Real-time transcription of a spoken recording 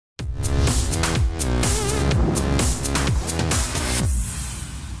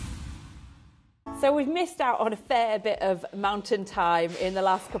So we've missed out on a fair bit of mountain time in the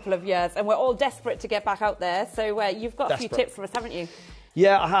last couple of years, and we're all desperate to get back out there. So you've got a few tips for us, haven't you?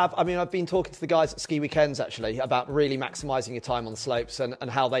 Yeah, I have. I mean, I've been talking to the guys at Ski Weekends, actually, about really maximising your time on the slopes and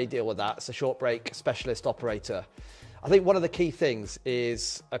how they deal with that. It's a short break specialist operator. I think one of the key things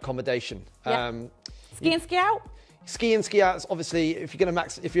is accommodation. Yeah. Ski in, ski out? Ski in, ski out. Obviously, if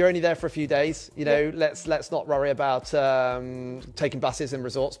you're only there for a few days, you know, let's not worry about taking buses and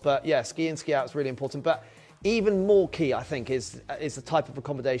resorts. But yeah, ski in, ski out is really important. But even more key, I think, is the type of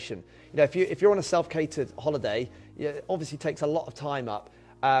accommodation. You know, if you're on a self-catered holiday, it obviously takes a lot of time up.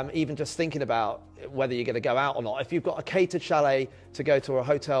 Even just thinking about whether you're going to go out or not. If you've got a catered chalet to go to a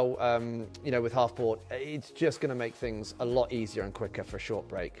hotel, you know, with half board, it's just going to make things a lot easier and quicker for a short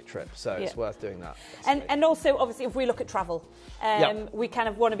break trip. So it's worth doing that. And also, obviously, if we look at travel, we kind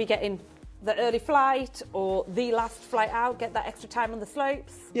of want to be getting the early flight or the last flight out, get that extra time on the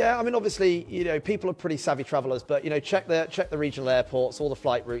slopes. Yeah, I mean, obviously, you know, people are pretty savvy travellers, but, you know, check the regional airports, all the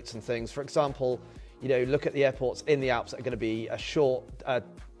flight routes and things. For example, you know, look at the airports in the Alps that are going to be a short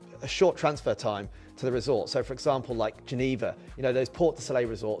transfer time to the resort. So, for example, like Geneva, you know, those Port du Soleil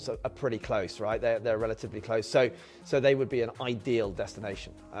resorts are pretty close, right? They're relatively close. So they would be an ideal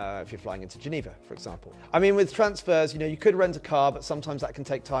destination if you're flying into Geneva, for example. I mean, with transfers, you know, you could rent a car, but sometimes that can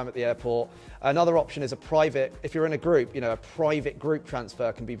take time at the airport. Another option is if you're in a group, you know, a private group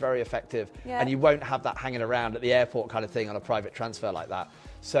transfer can be very effective, and you won't have that hanging around at the airport kind of thing on a private transfer like that.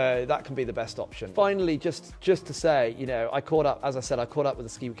 So that can be the best option. Finally, just to say, you know, I caught up with the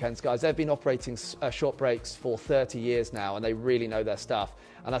Ski Weekends guys. They've been operating short breaks for 30 years now, and they really know their stuff.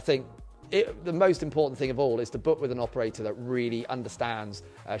 And I think the most important thing of all is to book with an operator that really understands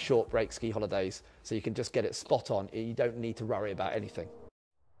short break ski holidays, so you can just get it spot on. You don't need to worry about anything.